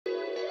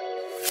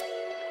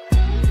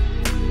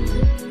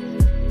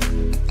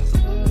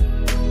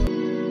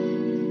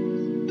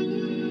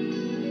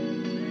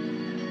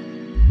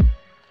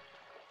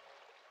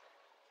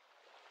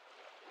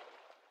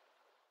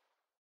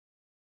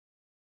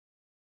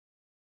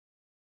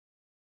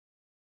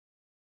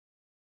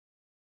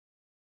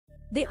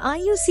The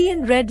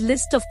IUCN Red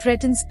List of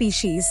Threatened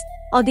Species,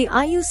 or the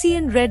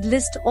IUCN Red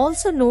List,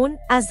 also known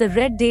as the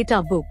Red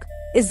Data Book,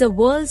 is the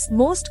world's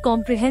most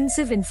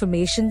comprehensive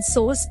information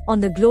source on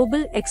the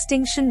global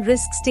extinction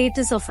risk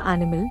status of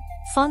animal,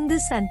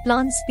 fungus and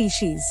plant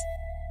species.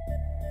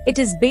 It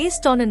is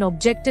based on an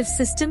objective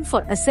system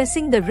for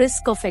assessing the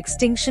risk of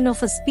extinction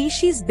of a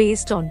species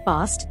based on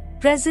past,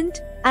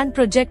 present, and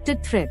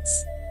projected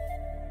threats.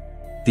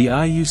 The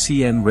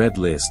IUCN Red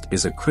List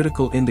is a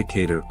critical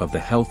indicator of the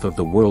health of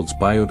the world's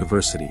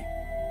biodiversity.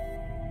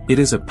 It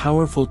is a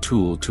powerful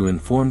tool to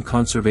inform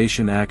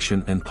conservation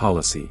action and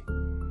policy.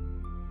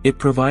 It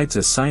provides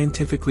a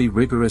scientifically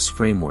rigorous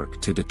framework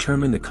to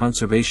determine the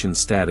conservation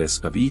status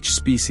of each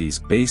species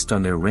based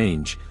on their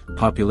range,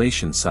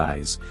 population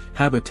size,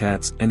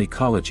 habitats and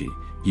ecology,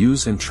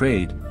 use and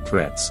trade,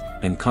 threats,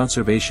 and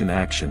conservation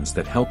actions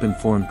that help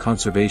inform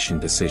conservation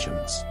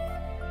decisions.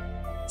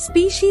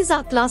 Species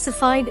are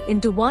classified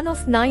into one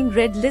of 9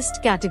 Red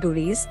List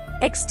categories: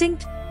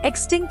 extinct,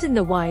 extinct in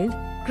the wild,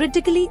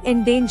 critically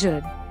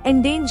endangered,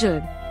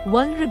 endangered,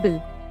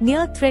 vulnerable,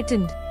 near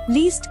threatened,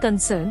 least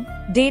concern,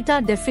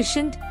 data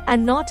deficient,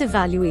 and not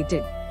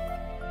evaluated.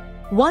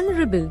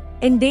 Vulnerable,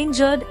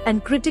 endangered,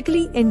 and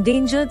critically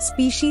endangered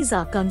species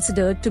are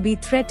considered to be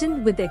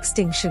threatened with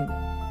extinction.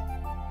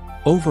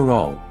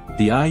 Overall,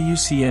 the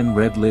IUCN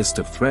Red List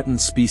of Threatened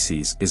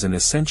Species is an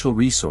essential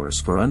resource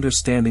for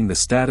understanding the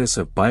status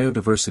of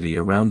biodiversity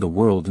around the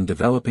world and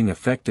developing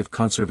effective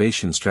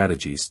conservation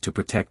strategies to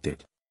protect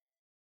it.